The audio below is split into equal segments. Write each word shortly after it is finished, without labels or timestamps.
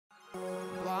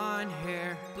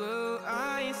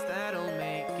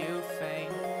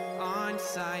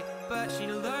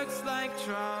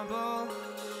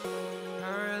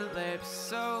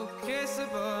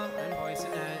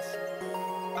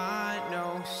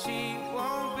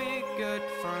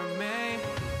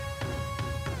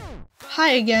Hi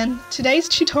again. Today's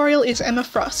tutorial is Emma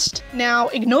Frost. Now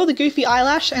ignore the goofy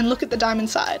eyelash and look at the diamond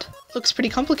side. Looks pretty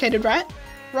complicated, right?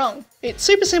 Wrong. It's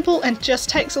super simple and just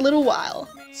takes a little while.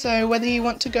 So whether you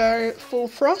want to go full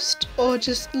Frost or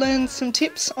just learn some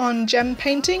tips on gem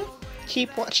painting,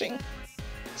 keep watching.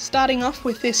 Starting off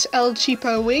with this El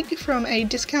Cheapo wig from a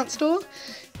discount store.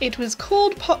 It was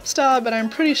called Popstar, but I'm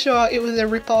pretty sure it was a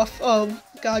rip-off of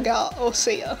Gaga or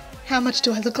Sia. How much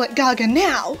do I look like Gaga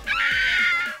now?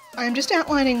 I'm just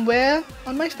outlining where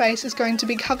on my face is going to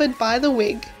be covered by the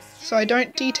wig, so I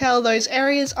don't detail those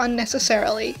areas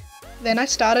unnecessarily. Then I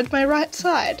started my right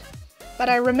side, but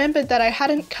I remembered that I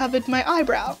hadn't covered my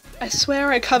eyebrow. I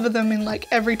swear I cover them in like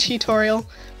every tutorial,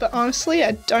 but honestly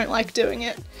I don't like doing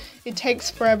it. It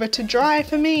takes forever to dry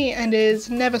for me and is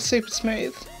never super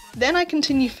smooth. Then I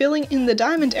continue filling in the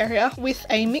diamond area with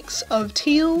a mix of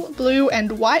teal, blue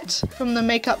and white from the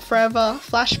Makeup Forever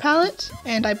Flash palette,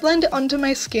 and I blend it onto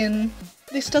my skin.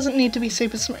 This doesn't need to be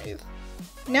super smooth.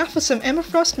 Now for some Emma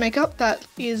Frost makeup that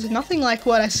is nothing like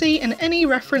what I see in any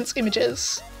reference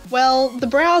images. Well, the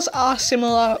brows are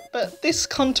similar, but this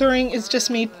contouring is just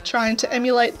me trying to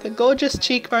emulate the gorgeous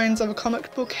cheekbones of a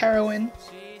comic book heroine.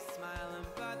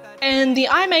 And the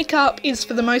eye makeup is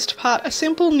for the most part a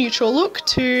simple neutral look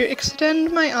to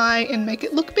extend my eye and make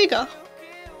it look bigger.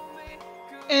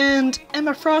 And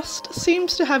Emma Frost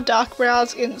seems to have dark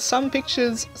brows in some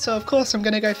pictures, so of course I'm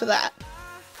gonna go for that.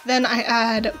 Then I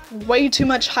add way too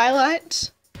much highlight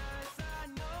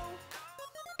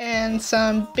and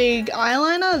some big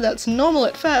eyeliner that's normal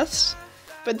at first,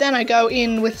 but then I go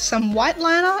in with some white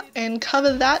liner and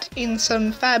cover that in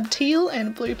some fab teal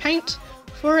and blue paint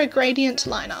for a gradient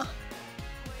liner.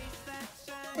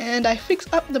 And I fix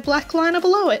up the black liner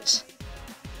below it.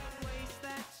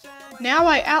 Now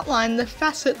I outline the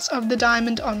facets of the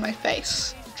diamond on my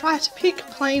face. Try to pick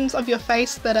planes of your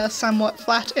face that are somewhat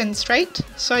flat and straight,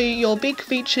 so your big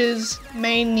features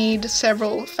may need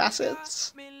several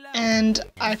facets. And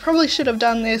I probably should have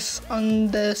done this on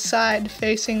the side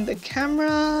facing the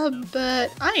camera,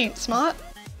 but I ain't smart.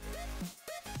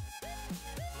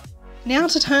 Now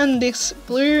to turn this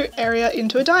blue area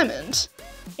into a diamond.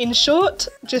 In short,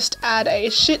 just add a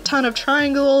shit ton of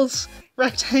triangles,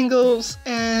 rectangles,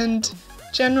 and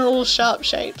general sharp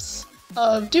shapes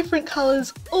of different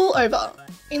colours all over.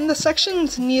 In the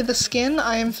sections near the skin,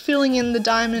 I am filling in the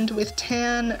diamond with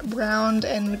tan, brown,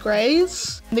 and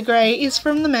greys. The grey is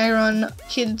from the Mehron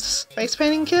Kids face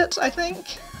painting kit, I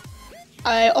think.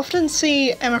 I often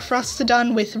see Emma Frost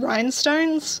done with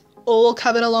rhinestones, all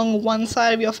covered along one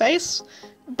side of your face,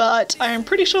 but I am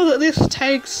pretty sure that this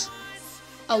takes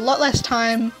a lot less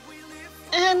time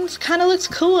and kind of looks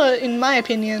cooler in my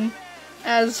opinion,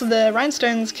 as the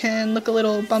rhinestones can look a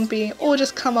little bumpy or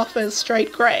just come off as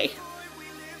straight grey.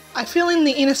 I fill in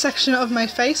the inner section of my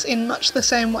face in much the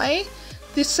same way.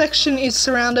 This section is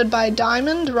surrounded by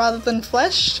diamond rather than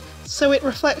flesh, so it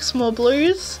reflects more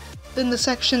blues than the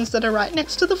sections that are right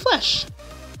next to the flesh,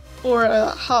 or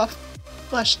a half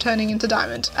flesh turning into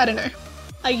diamond, I don't know.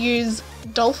 I use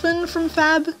Dolphin from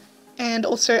Fab, and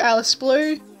also Alice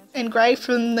Blue, and Grey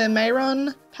from the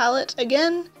Mehron palette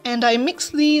again, and I mix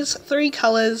these three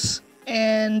colours,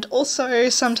 and also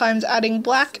sometimes adding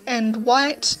black and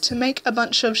white to make a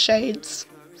bunch of shades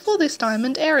for this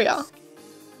diamond area.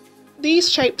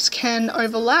 These shapes can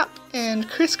overlap and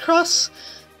crisscross,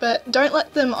 but don't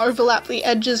let them overlap the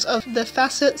edges of the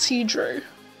facets you drew.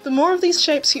 The more of these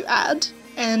shapes you add,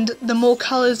 and the more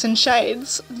colours and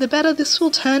shades, the better this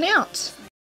will turn out.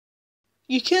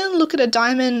 You can look at a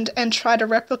diamond and try to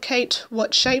replicate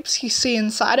what shapes you see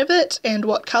inside of it and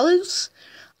what colours.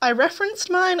 I referenced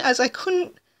mine as I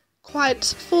couldn't quite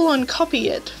full-on copy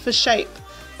it for shape,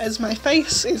 as my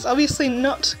face is obviously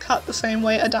not cut the same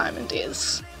way a diamond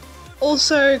is.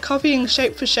 Also, copying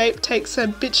shape for shape takes a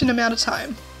bitchin' amount of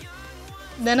time.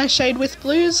 Then I shade with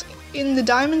blues in the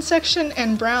diamond section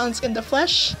and browns in the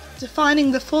flesh,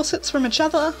 defining the faucets from each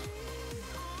other.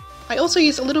 I also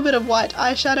use a little bit of white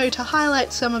eyeshadow to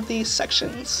highlight some of these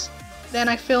sections. Then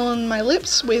I fill in my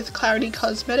lips with Clarity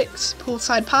Cosmetics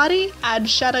Poolside Party, add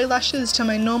shadow lashes to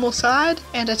my normal side,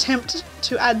 and attempt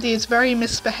to add these very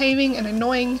misbehaving and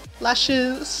annoying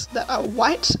lashes that are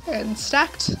white and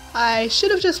stacked. I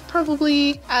should have just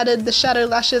probably added the shadow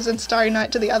lashes and Starry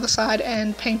Night to the other side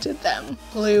and painted them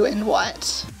blue and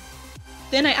white.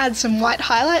 Then I add some white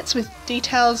highlights with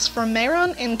details from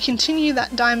Mehron and continue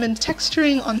that diamond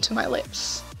texturing onto my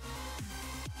lips.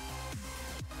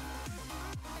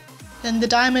 Then the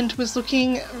diamond was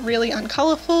looking really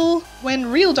uncolourful, when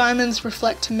real diamonds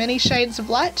reflect many shades of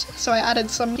light, so I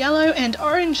added some yellow and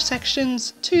orange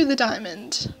sections to the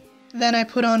diamond. Then I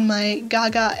put on my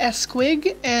Gaga-esque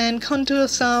wig and contour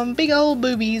some big old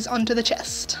boobies onto the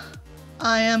chest.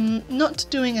 I am not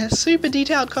doing a super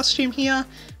detailed costume here,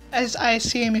 as I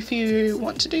assume if you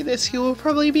want to do this you will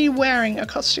probably be wearing a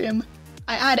costume.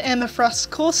 I add Emma Frost's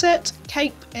corset,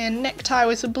 cape and necktie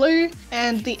with the blue,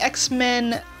 and the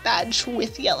X-Men badge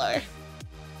with yellow.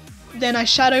 Then I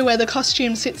shadow where the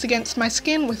costume sits against my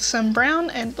skin with some brown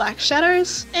and black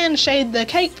shadows, and shade the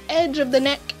cape, edge of the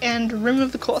neck and rim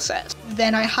of the corset.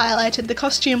 Then I highlighted the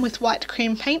costume with white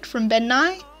cream paint from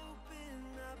Nye,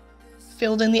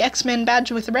 filled in the X-Men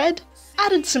badge with red,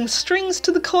 added some strings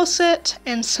to the corset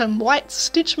and some white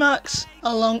stitch marks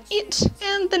along it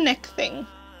and the neck thing.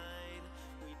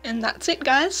 And that's it,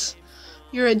 guys.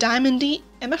 You're a diamondy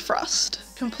Emma Frost,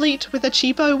 complete with a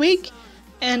cheapo wig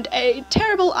and a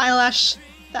terrible eyelash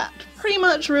that pretty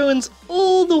much ruins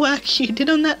all the work you did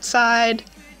on that side.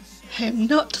 I am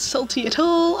not salty at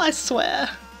all, I swear.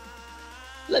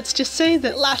 Let's just say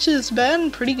that lashes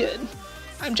burn pretty good.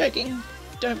 I'm joking.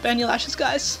 Don't burn your lashes,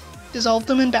 guys. Dissolve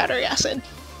them in battery acid.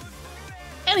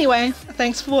 Anyway,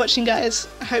 thanks for watching, guys.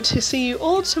 I hope to see you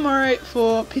all tomorrow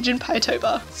for Pigeon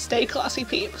Pie-tober. Stay classy,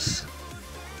 peeps.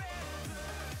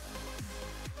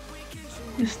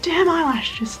 This damn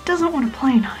eyelash just doesn't want to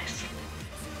play nice.